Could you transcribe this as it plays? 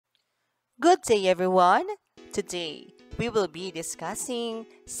Good day, everyone. Today, we will be discussing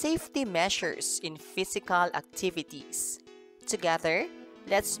safety measures in physical activities. Together,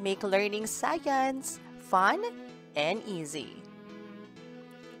 let's make learning science fun and easy.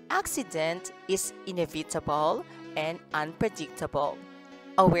 Accident is inevitable and unpredictable.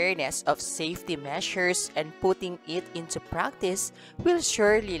 Awareness of safety measures and putting it into practice will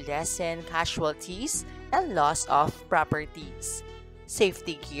surely lessen casualties and loss of properties.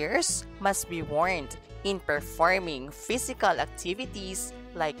 Safety gears must be worn in performing physical activities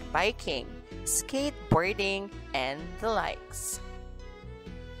like biking, skateboarding, and the likes.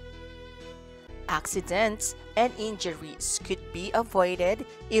 Accidents and injuries could be avoided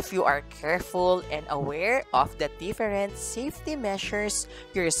if you are careful and aware of the different safety measures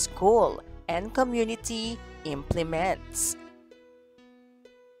your school and community implements.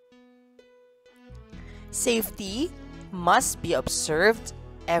 Safety must be observed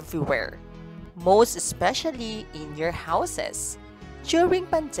everywhere, most especially in your houses. During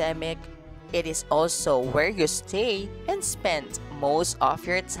pandemic, it is also where you stay and spend most of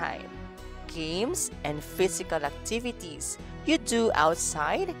your time. Games and physical activities you do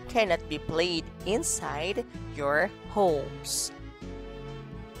outside cannot be played inside your homes.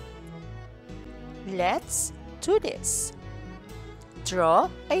 Let's do this. Draw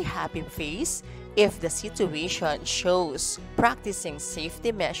a happy face if the situation shows practicing safety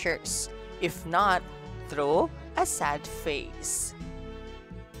measures. If not, draw a sad face.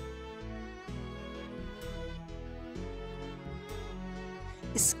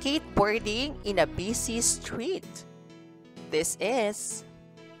 Skateboarding in a busy street. This is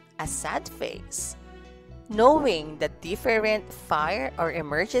a sad face. Knowing the different fire or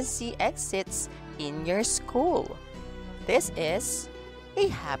emergency exits in your school. This is a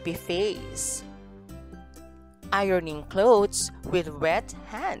happy face. Ironing clothes with wet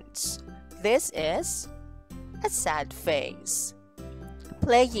hands. This is a sad face.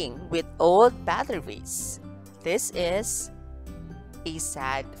 Playing with old batteries. This is a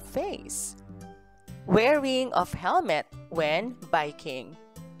sad face. Wearing of helmet when biking.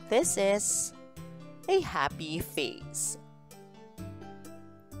 This is a happy face.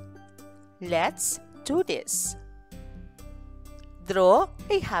 Let's do this. Draw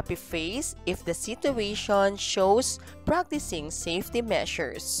a happy face if the situation shows practicing safety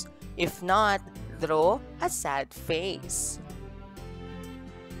measures. If not, draw a sad face.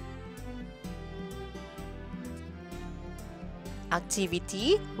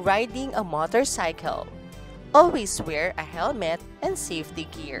 Activity: riding a motorcycle. Always wear a helmet and safety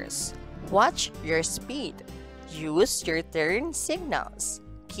gears. Watch your speed. Use your turn signals.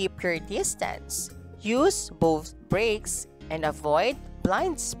 Keep your distance. Use both brakes and avoid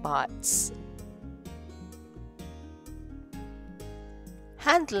blind spots.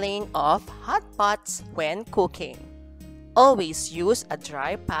 Handling of hot pots when cooking. Always use a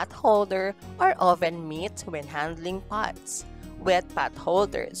dry pot holder or oven mitt when handling pots. Wet pot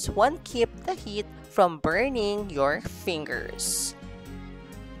holders won't keep the heat from burning your fingers.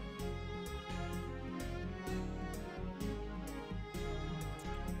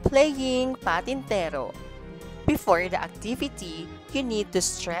 Playing patintero. Before the activity, you need to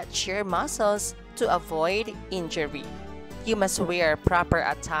stretch your muscles to avoid injury. You must wear proper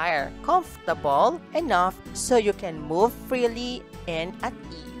attire, comfortable enough so you can move freely and at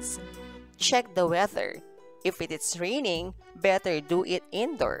ease. Check the weather. If it is raining, better do it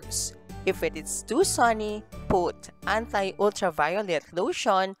indoors. If it is too sunny, put anti-ultraviolet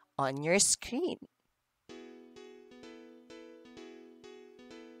lotion on your screen.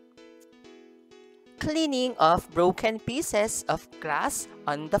 Cleaning of broken pieces of glass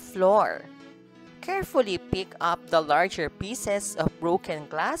on the floor. Carefully pick up the larger pieces of broken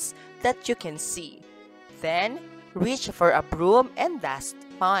glass that you can see. Then, reach for a broom and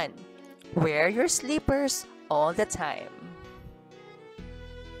dustpan. Wear your slippers all the time.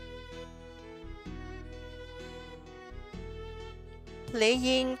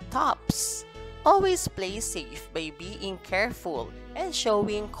 Playing tops. Always play safe by being careful and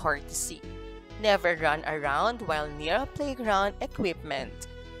showing courtesy. Never run around while near playground equipment.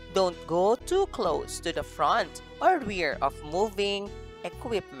 Don't go too close to the front or rear of moving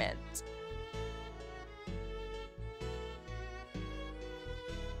equipment.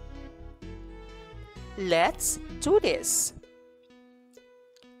 Let's do this.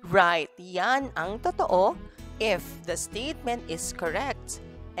 Write "yan ang totoo" if the statement is correct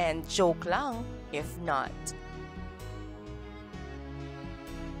and joke lang if not.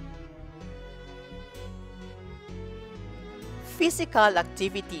 Physical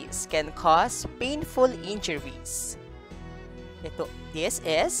activities can cause painful injuries. This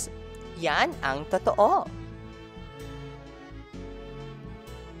is Yan ang totoo.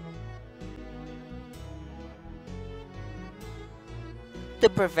 To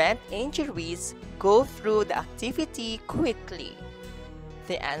prevent injuries, go through the activity quickly.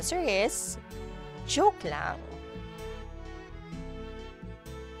 The answer is, joke lang.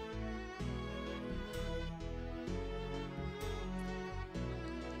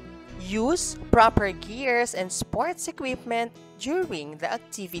 Use proper gears and sports equipment during the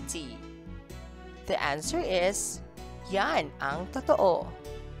activity. The answer is, yan ang totoo.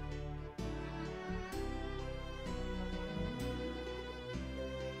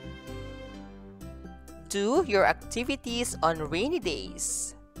 Do your activities on rainy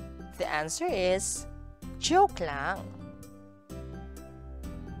days. The answer is, joke lang.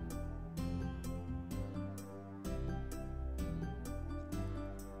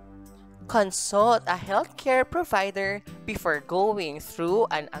 Consult a healthcare provider before going through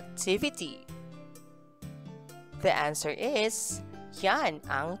an activity. The answer is, yan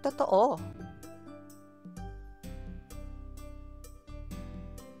ang totoo.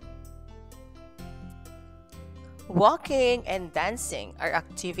 Walking and dancing are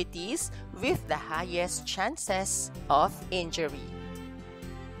activities with the highest chances of injury.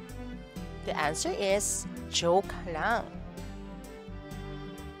 The answer is, joke lang.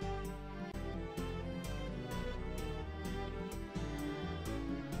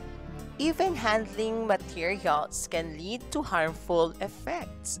 Even handling materials can lead to harmful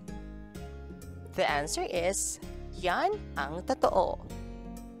effects. The answer is, yan ang totoo.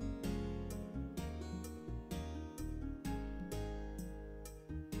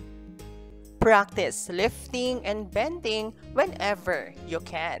 Practice lifting and bending whenever you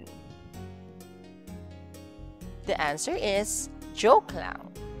can. The answer is, joke lang.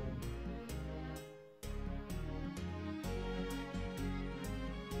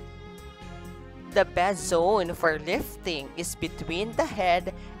 The best zone for lifting is between the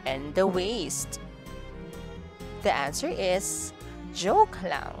head and the waist. The answer is, joke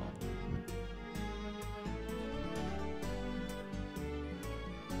lang.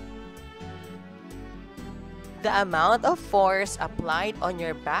 The amount of force applied on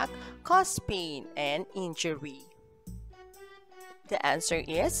your back causes pain and injury. The answer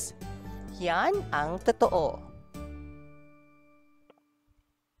is, yan ang totoo.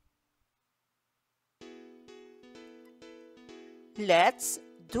 Let's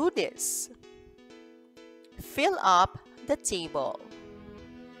do this. Fill up the table.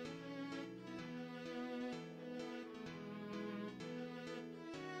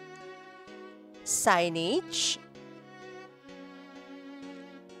 Signage,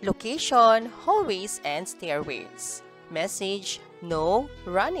 location, hallways and stairways. Message, no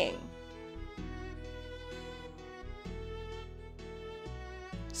running.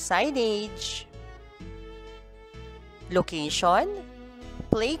 Signage, location,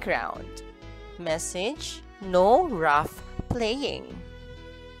 playground. Message, no rough playing.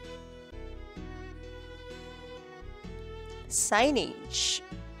 Signage,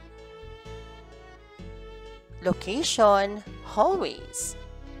 location, hallways.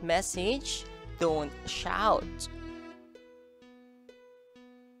 Message, don't shout.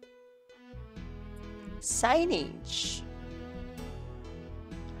 Signage,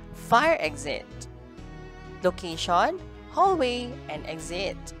 fire exit. Location, hallway and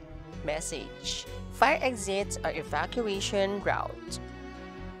exit. Message, fire exits are evacuation route.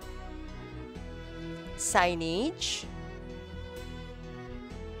 Signage,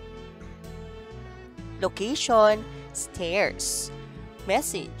 location, stairs.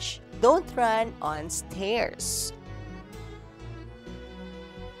 Message, don't run on stairs.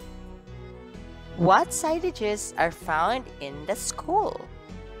 What signages are found in the school?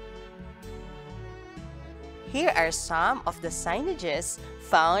 Here are some of the signages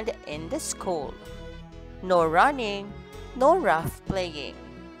found in the school. No running, no rough playing,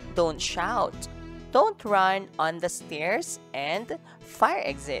 don't shout, don't run on the stairs, and fire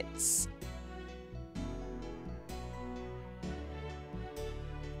exits.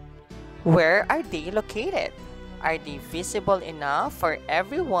 Where are they located? Are they visible enough for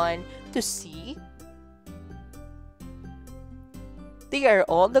everyone to see? They are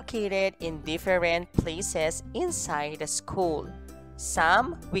all located in different places inside the school.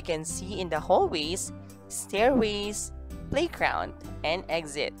 Some we can see in the hallways, stairways, playground, and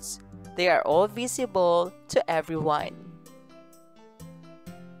exits. They are all visible to everyone.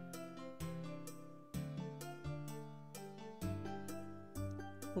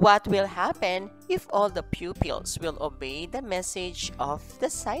 What will happen if all the pupils will obey the message of the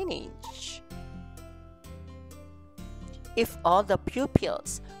signage? If all the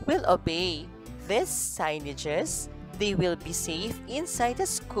pupils will obey these signages, they will be safe inside the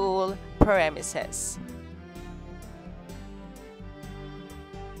school premises.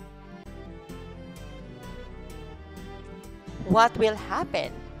 What will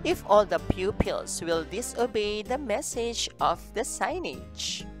happen if all the pupils will disobey the message of the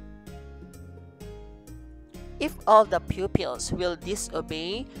signage? If all the pupils will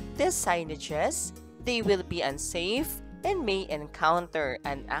disobey the signages, they will be unsafe and may encounter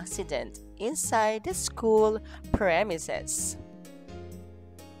an accident inside the school premises.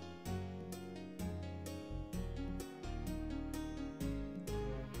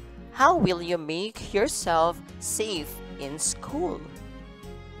 How will you make yourself safe in school?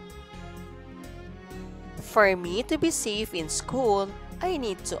 For me to be safe in school, I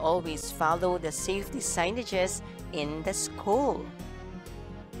need to always follow the safety signages in the school.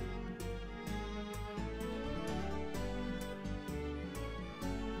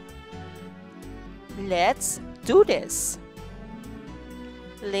 Let's do this.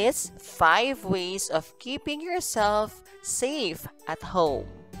 List 5 ways of keeping yourself safe at home.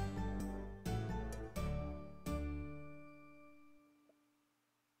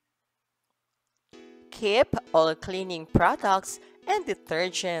 Keep all cleaning products and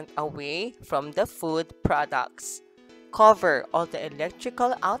detergent away from the food products. Cover all the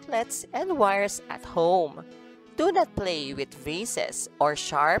electrical outlets and wires at home. Do not play with vases or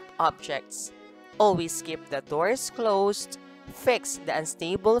sharp objects. Always keep the doors closed. Fix the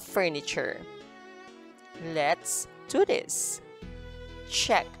unstable furniture. Let's do this.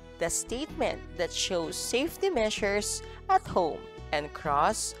 Check the statement that shows safety measures at home and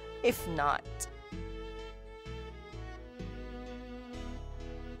cross if not.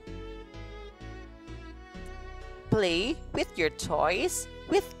 Play with your toys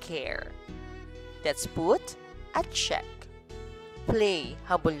with care. Let's put a check. Play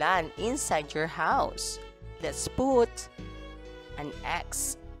habulan inside your house. Let's put an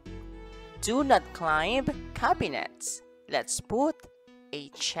X. Do not climb cabinets. Let's put a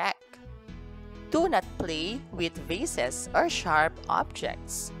check. Do not play with vases or sharp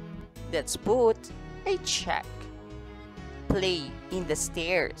objects. Let's put a check. Play in the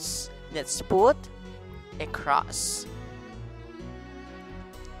stairs. Let's put a cross.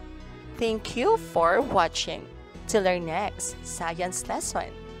 Thank you for watching. Till our next science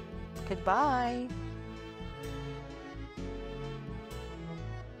lesson. Goodbye.